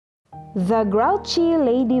The Grouchy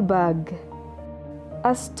Ladybug.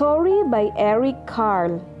 A story by Eric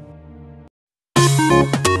Carle.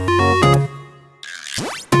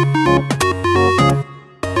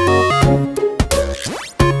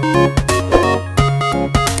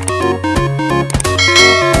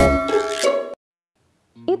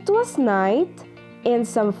 It was night, and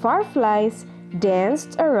some fireflies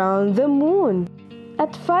danced around the moon.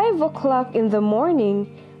 At 5 o'clock in the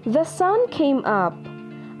morning, the sun came up.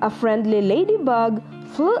 A friendly ladybug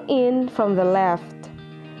flew in from the left.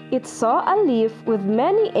 It saw a leaf with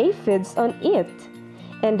many aphids on it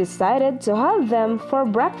and decided to have them for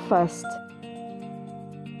breakfast.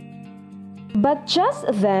 But just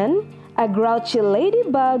then, a grouchy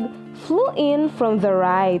ladybug flew in from the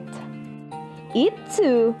right. It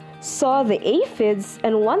too saw the aphids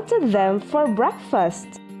and wanted them for breakfast.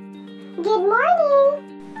 Good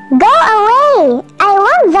morning! Go away! I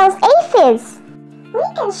want those aphids! We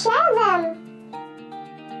can share them!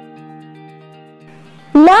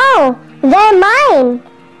 No! They're mine!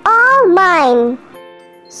 All mine!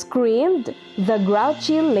 Screamed the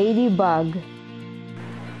grouchy ladybug.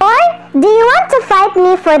 Or do you want to fight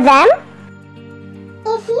me for them?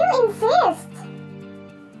 If you insist!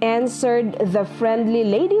 Answered the friendly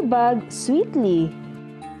ladybug sweetly.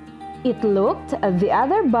 It looked at the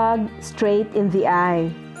other bug straight in the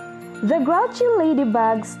eye. The grouchy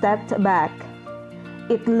ladybug stepped back.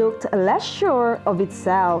 It looked less sure of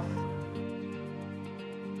itself.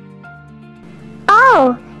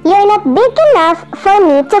 Oh, you're not big enough for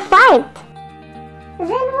me to fight. Then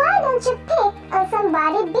why don't you pick on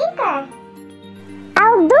somebody bigger?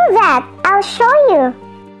 I'll do that. I'll show you.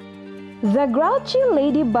 The grouchy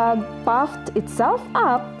ladybug puffed itself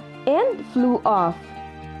up and flew off.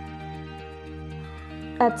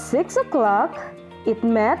 At 6 o'clock, it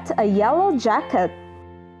met a yellow jacket.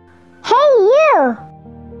 Hey you!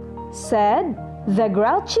 Said the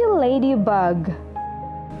grouchy ladybug.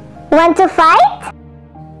 Want to fight?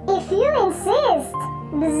 If you insist.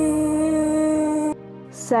 Bzzz.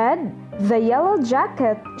 Said the yellow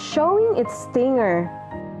jacket, showing its stinger.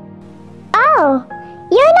 Oh,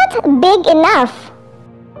 you're not big enough.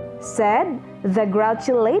 Said the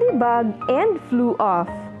grouchy ladybug and flew off.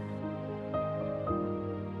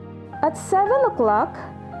 At 7 o'clock,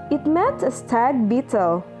 it met a stag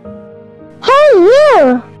beetle. Hey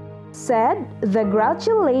you! Said the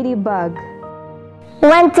grouchy ladybug.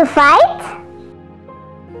 Want to fight?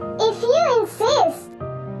 If you insist.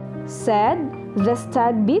 Said the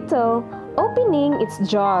stag beetle, opening its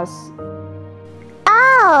jaws.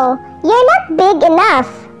 Oh, you're not big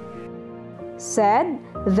enough. Said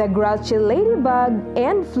the grouchy ladybug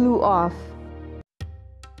and flew off.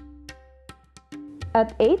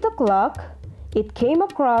 At 8 o'clock, it came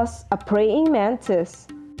across a praying mantis.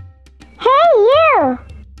 Hey you!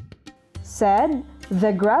 Said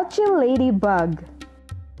the grouchy ladybug.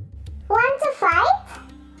 Want to fight?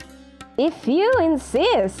 If you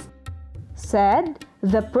insist. Said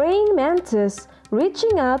the praying mantis,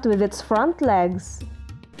 reaching out with its front legs.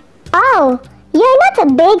 Oh, you're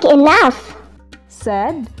not big enough.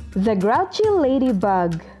 Said the grouchy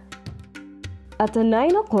ladybug. At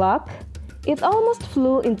 9 o'clock, it almost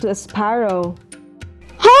flew into a sparrow.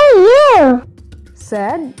 Hey you!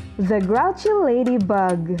 Said the grouchy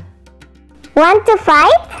ladybug. Want to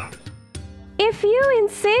fight? If you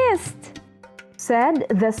insist. Said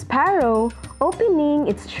the sparrow, opening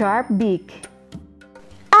its sharp beak.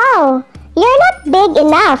 Oh, you're not big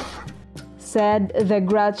enough. Said the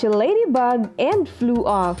grouchy ladybug and flew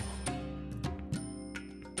off.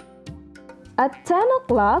 At 10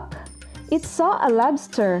 o'clock, it saw a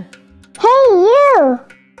lobster. Hey you!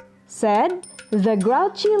 Said the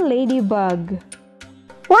grouchy ladybug.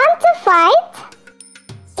 Want to fight?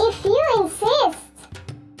 If you insist.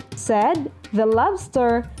 Said the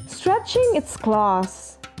lobster, stretching its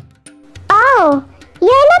claws. Oh,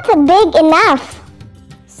 you're not big enough.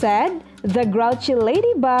 Said the grouchy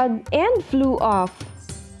ladybug and flew off.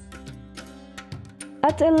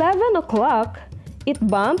 At 11 o'clock, it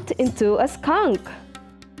bumped into a skunk.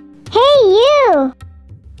 Hey you!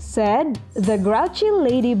 Said the grouchy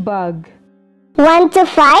ladybug. Want to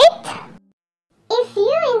fight? If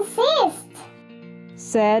you insist.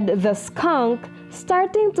 Said the skunk,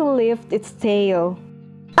 starting to lift its tail.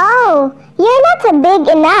 Oh, you're not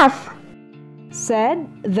big enough. Said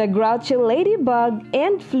the grouchy ladybug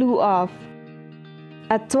and flew off.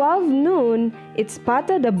 At 12 noon, it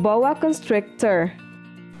spotted a boa constrictor.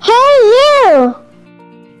 Hey you!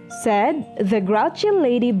 Said the grouchy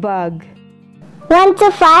ladybug. Want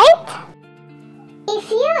to fight?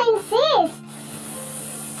 If you insist.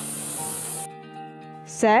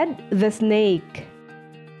 Said the snake.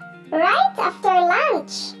 right after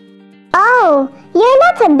lunch. Oh, you're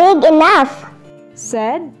not big enough,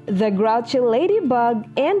 said the grouchy ladybug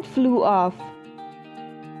and flew off.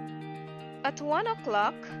 At 1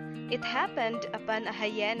 o'clock, it happened upon a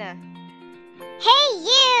hyena. Hey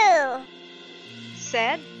you!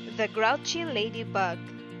 Said the grouchy ladybug.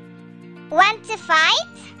 Want to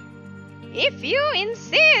fight? If you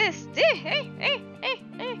insist,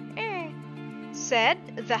 said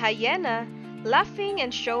the hyena, laughing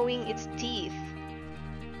and showing its teeth.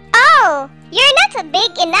 Oh, you're not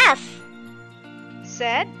big enough,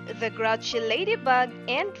 said the grouchy ladybug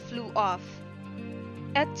and flew off.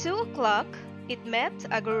 At 2 o'clock, it met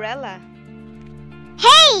a gorilla.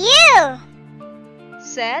 Hey you!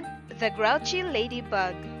 Said the grouchy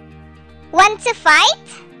ladybug. Want to fight?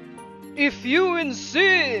 If you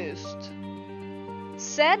insist,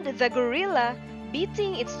 said the gorilla,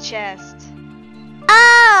 beating its chest.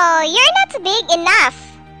 Oh, you're not big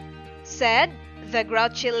enough, said the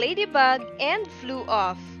grouchy ladybug and flew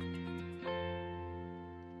off.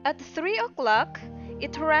 At 3 o'clock,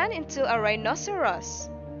 it ran into a rhinoceros.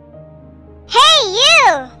 Hey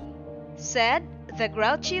you! Said the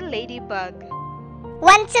grouchy ladybug.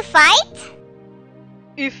 Want to fight?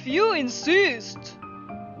 If you insist,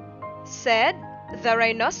 said the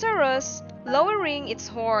rhinoceros, lowering its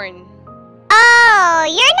horn. Oh,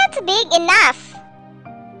 you're not big enough,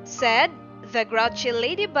 said the grouchy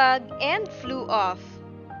ladybug and flew off.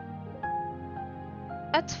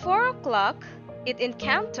 At 4 o'clock, it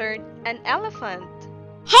encountered an elephant.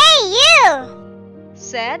 Hey you!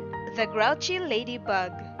 Said the grouchy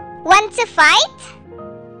ladybug. Want to fight?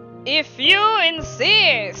 If you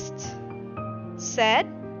insist, said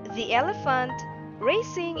the elephant,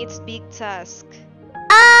 raising its big tusk.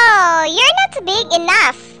 Oh, you're not big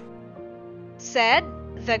enough, said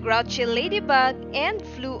the grouchy ladybug and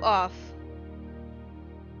flew off.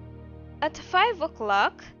 At 5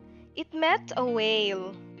 o'clock, it met a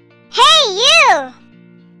whale. Hey you!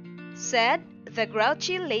 Said the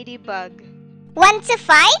grouchy ladybug. Want to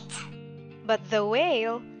fight? But the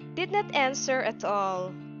whale did not answer at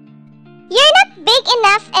all. You're not big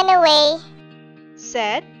enough anyway,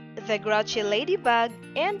 said the grouchy ladybug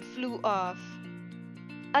and flew off.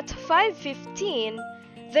 At 5:15,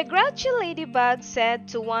 the grouchy ladybug said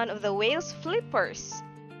to one of the whale's flippers,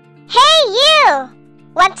 Hey you!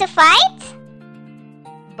 Want to fight?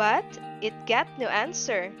 But it got no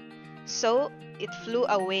answer, so it flew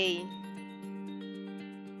away.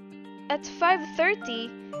 At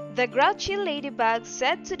 5:30, the grouchy ladybug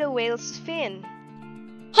said to the whale's fin,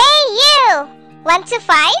 Hey you! Want to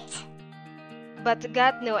fight? But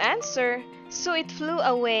got no answer, so it flew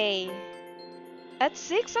away. At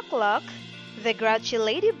 6 o'clock, the grouchy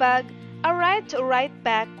ladybug arrived right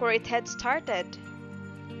back where it had started.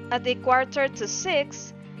 At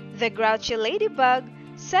 5:45, the grouchy ladybug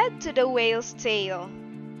said to the whale's tail,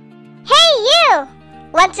 Hey you!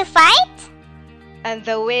 Want to fight? And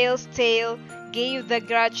the whale's tail gave the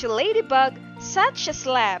grouchy ladybug such a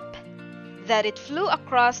slap that it flew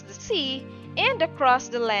across the sea and across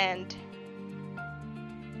the land.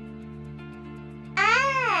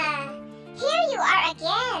 Ah, here you are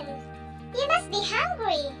again. You must be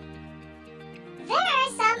hungry. There are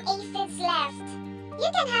some aphids left. You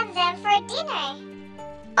can have them for dinner.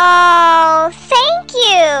 Oh, thank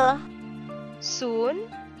you. Soon,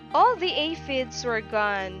 all the aphids were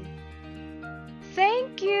gone.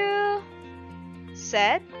 Thank you,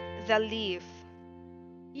 said the leaf.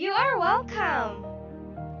 You are welcome,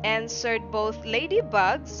 answered both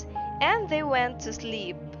ladybugs, and they went to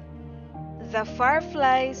sleep. The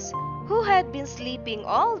fireflies, who had been sleeping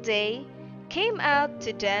all day, came out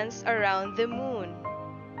to dance around the moon.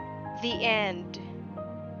 The end.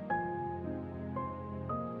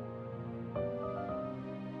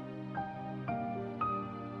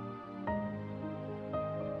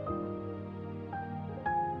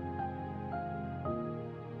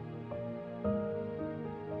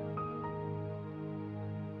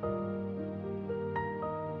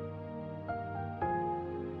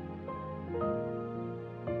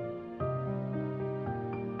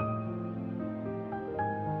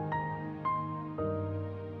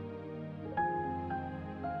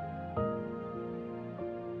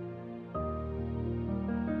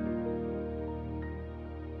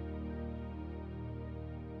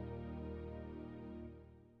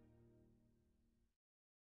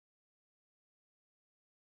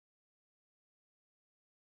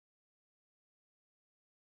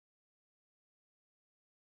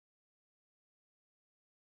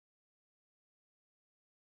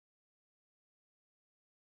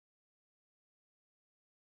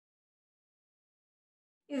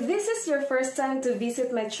 If this is your first time to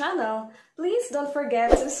visit my channel, please don't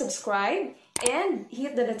forget to subscribe and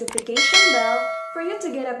hit the notification bell for you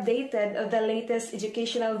to get updated of the latest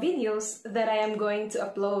educational videos that I am going to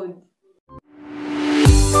upload.